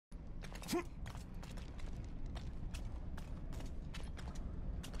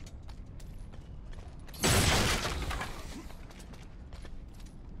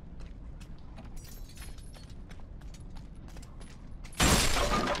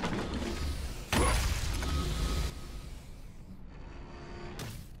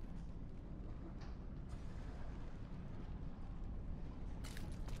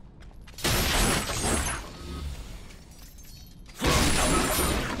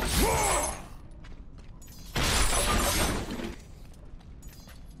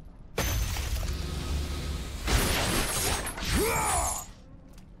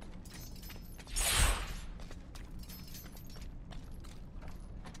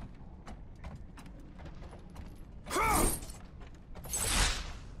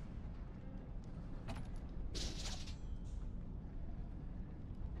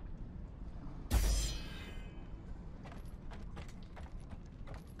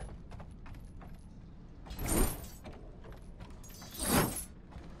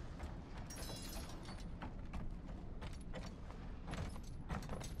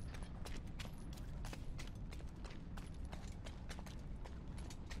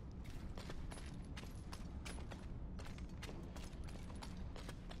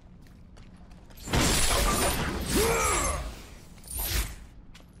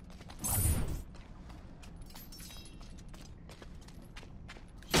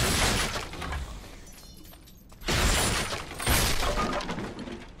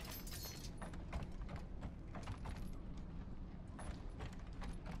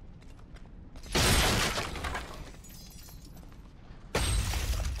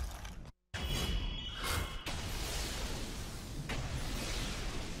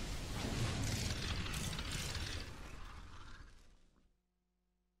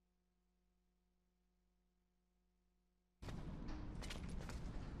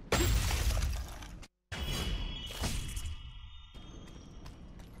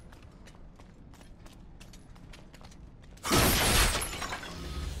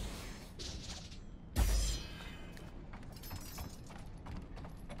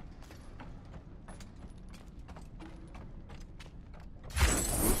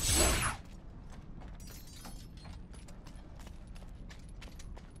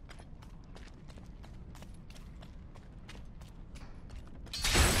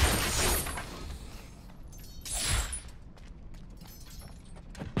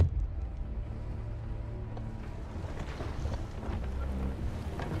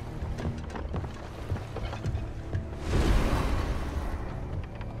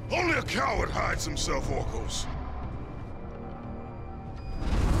Only a coward hides himself, Orcos.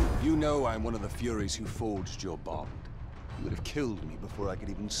 You know I'm one of the Furies who forged your bond. You would have killed me before I could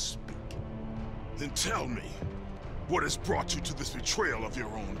even speak. Then tell me, what has brought you to this betrayal of your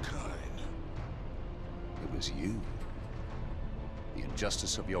own kind? It was you. The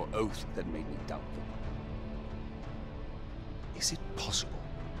injustice of your oath that made me doubtful. Is it possible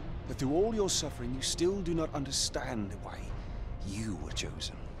that through all your suffering you still do not understand why you were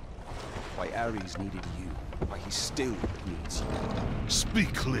chosen? Why Ares needed you, why he still needs you?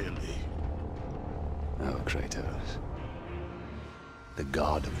 Speak clearly. Oh, Kratos. The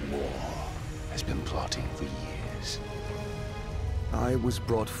god of war has been plotting for years. I was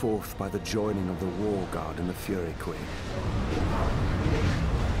brought forth by the joining of the War God and the Fury Queen.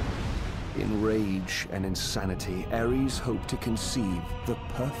 In rage and insanity, Ares hoped to conceive the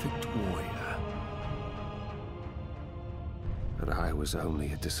perfect warrior. But I was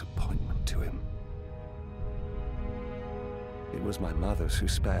only a disappointment to him. It was my mothers who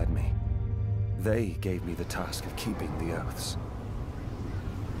spared me. They gave me the task of keeping the oaths.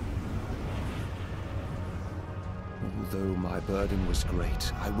 Although my burden was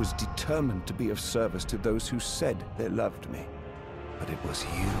great, I was determined to be of service to those who said they loved me. But it was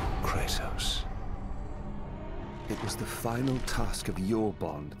you, Kratos. It was the final task of your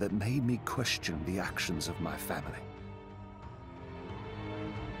bond that made me question the actions of my family.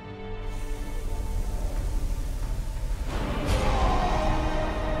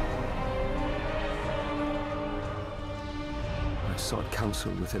 I sought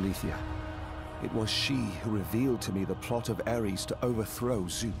counsel with Aletheia. It was she who revealed to me the plot of Ares to overthrow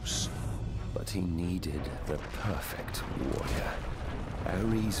Zeus. But he needed the perfect warrior.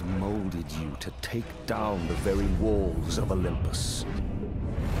 Ares molded you to take down the very walls of Olympus.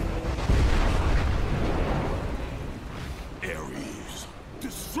 Ares,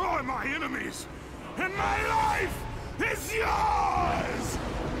 destroy my enemies, and my life is yours!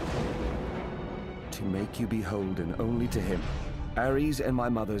 To make you beholden only to him, Ares and my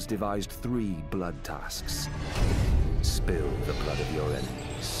mothers devised 3 blood tasks. Spill the blood of your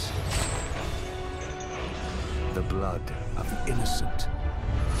enemies. The blood of the innocent.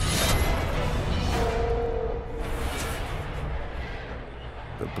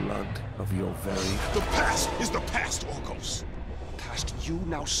 The blood of your very... The past is the past, Orcos. past you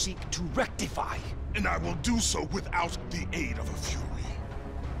now seek to rectify. And I will do so without the aid of a Fury.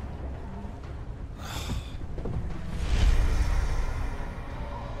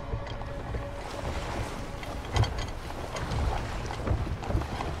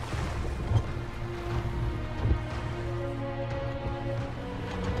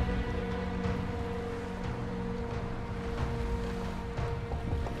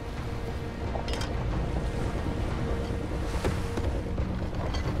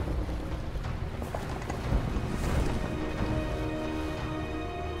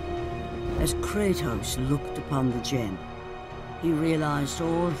 As Kratos looked upon the gem, he realized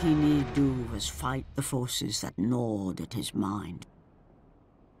all he need do was fight the forces that gnawed at his mind.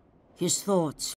 His thoughts